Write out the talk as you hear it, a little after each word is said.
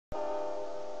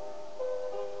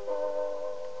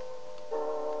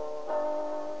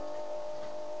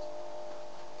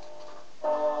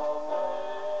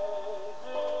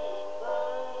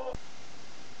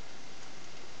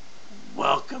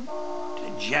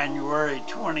January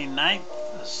 29th,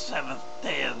 the 7th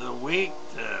day of the week,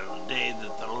 the day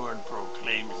that the Lord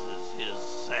proclaims as His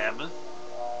Sabbath,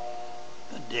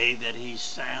 the day that He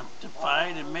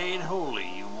sanctified and made holy.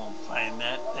 You won't find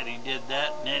that He did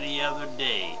that in any other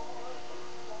day.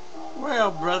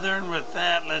 Well, brethren, with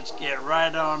that, let's get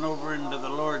right on over into the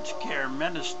Lord's Care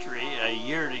Ministry, a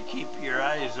year to keep your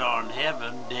eyes on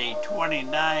heaven, day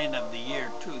 29 of the year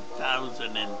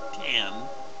 2010.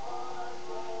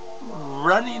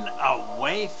 Running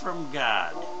away from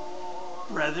God.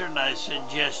 Brethren, I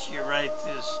suggest you write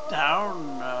this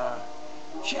down,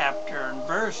 chapter and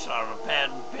verse on a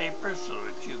pad and paper so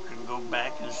that you can go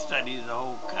back and study the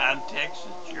whole context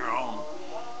at your own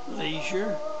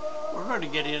leisure. We're going to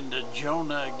get into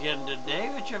Jonah again today,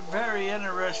 which is a very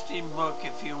interesting book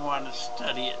if you want to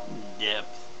study it in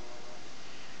depth.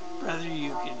 Brother,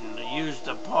 you can use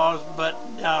the pause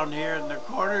button down here in the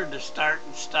corner to start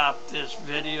and stop this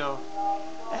video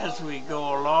as we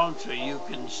go along so you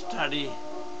can study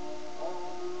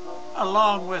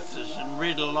along with us and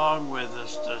read along with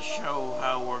us to show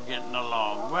how we're getting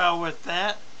along. Well, with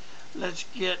that, let's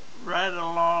get right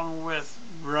along with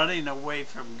running away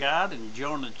from God in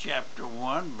Jonah chapter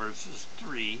 1, verses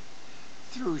 3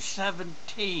 through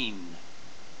 17.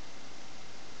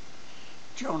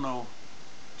 Jonah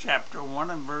chapter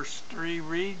 1 and verse 3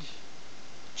 reads,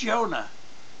 Jonah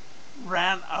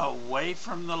ran away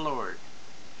from the Lord.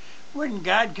 When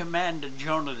God commanded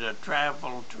Jonah to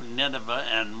travel to Nineveh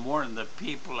and warn the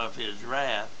people of His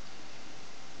wrath,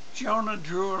 Jonah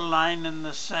drew a line in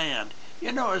the sand.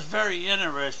 You know, it's very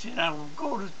interesting. I will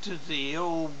go to the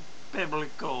old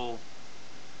biblical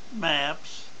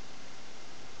maps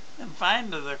and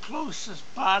find the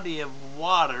closest body of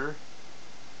water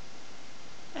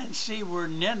and see where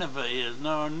Nineveh is.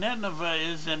 Now, Nineveh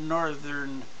is in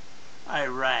northern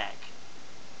Iraq.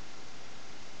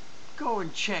 Go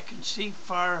and check and see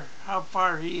how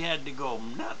far he had to go.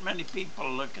 Not many people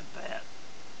look at that.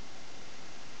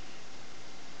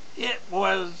 It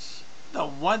was the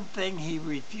one thing he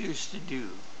refused to do.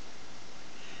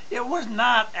 It was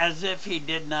not as if he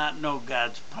did not know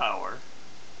God's power.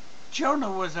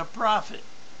 Jonah was a prophet,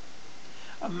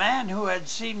 a man who had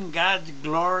seen God's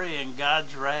glory and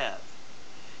God's wrath.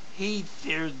 He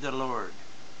feared the Lord,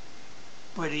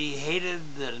 but he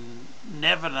hated the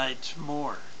Ninevites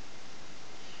more.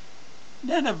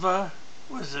 Nineveh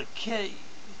was a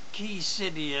key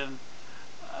city in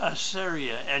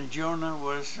Assyria, and Jonah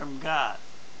was from God,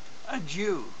 a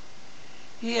Jew.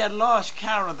 He had lost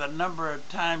count of the number of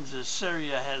times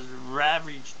Assyria has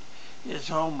ravaged his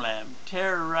homeland,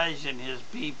 terrorizing his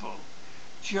people.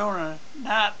 Jonah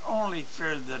not only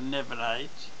feared the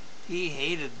Ninevites, he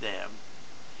hated them.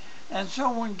 And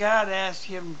so when God asked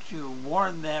him to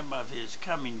warn them of His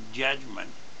coming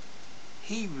judgment,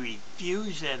 he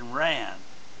refused and ran.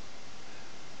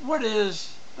 What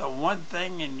is the one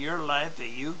thing in your life that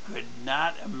you could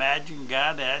not imagine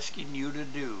God asking you to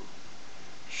do?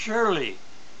 Surely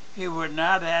He would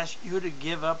not ask you to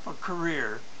give up a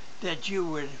career that you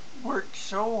would work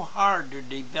so hard to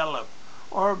develop,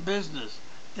 or a business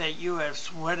that you have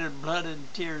sweated blood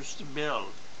and tears to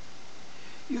build.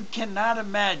 You cannot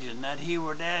imagine that He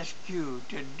would ask you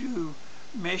to do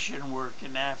mission work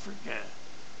in Africa,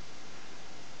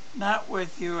 not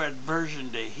with your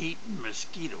aversion to heat and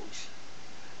mosquitoes.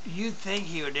 Do you think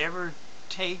He would ever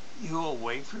take you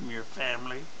away from your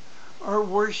family? Or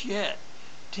worse yet,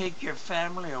 take your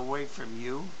family away from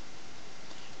you?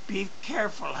 Be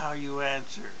careful how you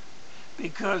answer,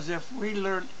 because if we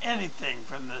learn anything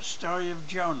from the story of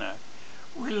Jonah,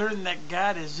 we learn that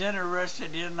God is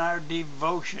interested in our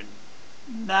devotion,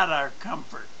 not our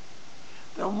comfort.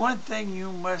 The one thing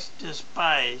you must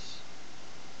despise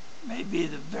may be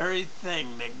the very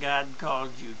thing that God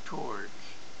calls you towards.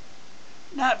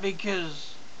 Not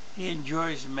because He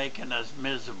enjoys making us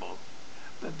miserable,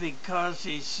 but because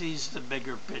He sees the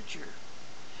bigger picture.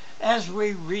 As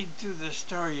we read through the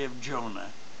story of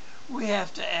Jonah, we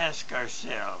have to ask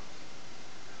ourselves,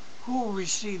 who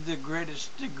received the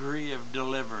greatest degree of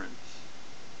deliverance,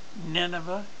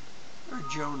 Nineveh or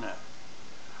Jonah?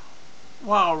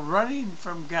 While running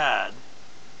from God,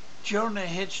 Jonah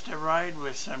hitched a ride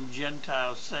with some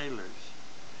Gentile sailors.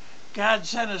 God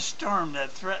sent a storm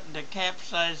that threatened to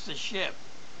capsize the ship,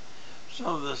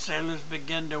 so the sailors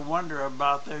began to wonder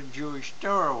about their Jewish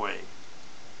stowaway.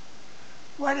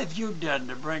 What have you done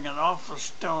to bring an awful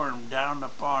storm down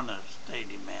upon us? They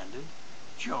demanded.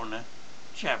 Jonah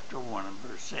chapter 1 and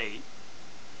verse 8.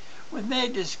 When they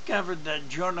discovered that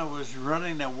Jonah was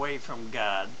running away from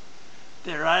God,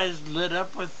 their eyes lit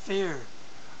up with fear.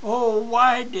 Oh,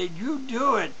 why did you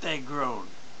do it? They groaned.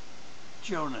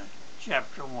 Jonah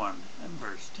chapter 1 and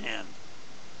verse 10.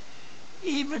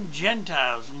 Even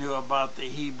Gentiles knew about the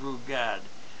Hebrew God,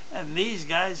 and these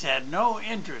guys had no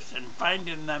interest in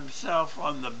finding themselves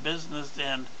on the business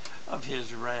end of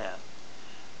his wrath.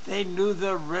 They knew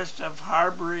the risk of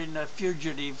harboring a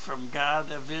fugitive from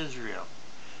God of Israel.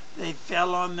 They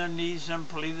fell on their knees and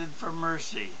pleaded for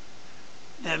mercy,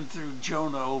 then threw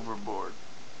Jonah overboard.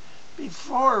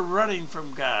 Before running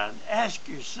from God, ask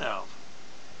yourself,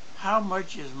 how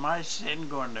much is my sin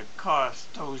going to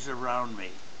cost those around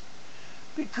me?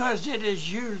 Because it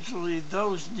is usually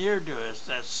those near to us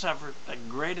that suffer the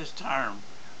greatest harm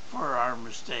for our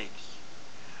mistakes.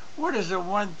 What is the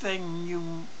one thing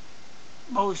you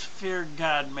most fear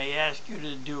God may ask you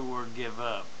to do or give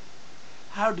up?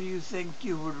 How do you think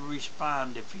you would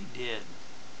respond if he did?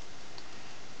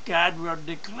 God will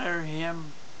declare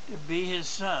him to be his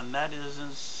son. That is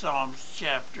in Psalms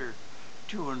chapter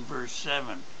 2 and verse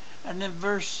 7. And in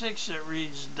verse 6 it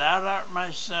reads, Thou art my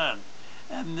son,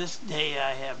 and this day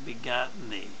I have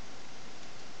begotten thee.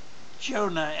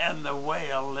 Jonah and the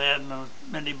whale, and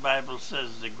many Bibles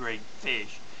says the great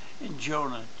fish, in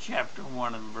Jonah chapter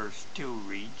 1 and verse 2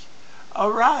 reads,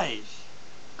 Arise,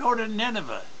 go to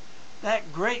Nineveh,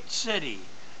 that great city,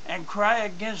 and cry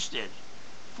against it,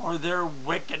 for their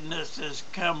wickedness has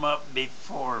come up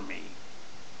before me.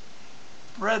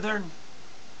 Brethren,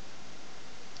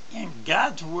 in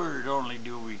God's word only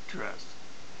do we trust,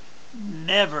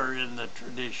 never in the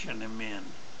tradition of men,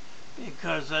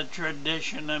 because the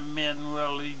tradition of men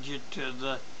will lead you to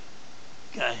the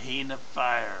Gehenna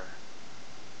fire.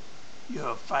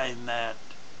 You'll find that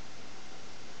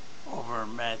over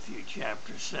in Matthew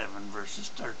chapter 7, verses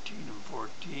 13 and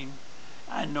 14.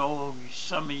 I know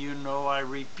some of you know I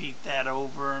repeat that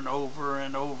over and over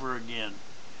and over again.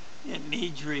 It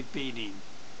needs repeating.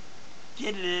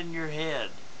 Get it in your head.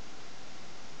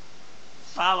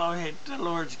 Follow the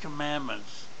Lord's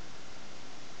commandments.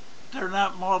 They're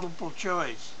not multiple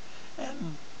choice.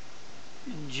 And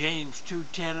in James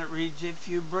 2:10 it reads, if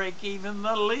you break even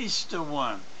the least of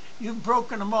one, you've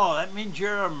broken them all. That means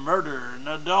you're a murderer, an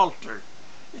adulterer,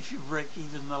 if you break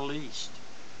even the least.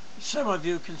 Some of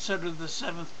you consider the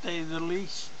seventh day the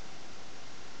least.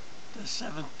 The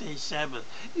seventh day Sabbath.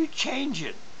 You change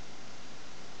it.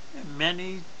 In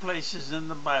many places in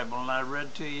the Bible, and I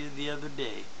read to you the other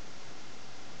day,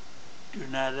 do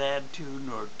not add to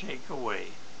nor take away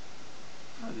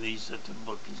from these that the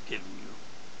book has given you.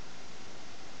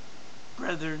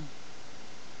 Brethren,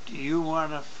 do you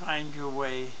want to find your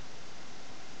way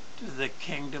to the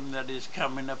kingdom that is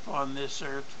coming upon this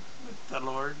earth with the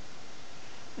Lord?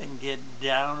 Then get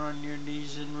down on your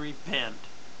knees and repent.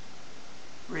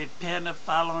 Repent of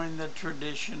following the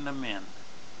tradition of men.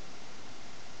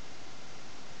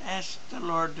 Ask the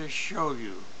Lord to show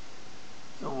you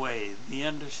the way, the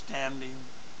understanding,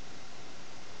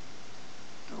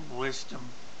 the wisdom,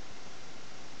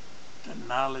 the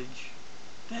knowledge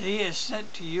that he has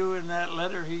sent to you in that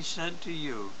letter he sent to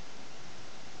you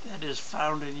that is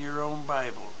found in your own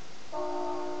Bible.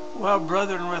 Well,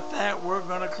 brethren, with that, we're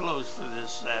going to close for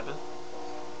this Sabbath.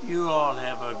 You all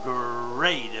have a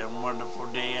great and wonderful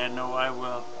day. I know I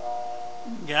will.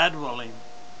 God willing,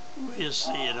 we'll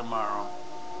see you tomorrow.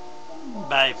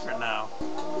 Bye for now.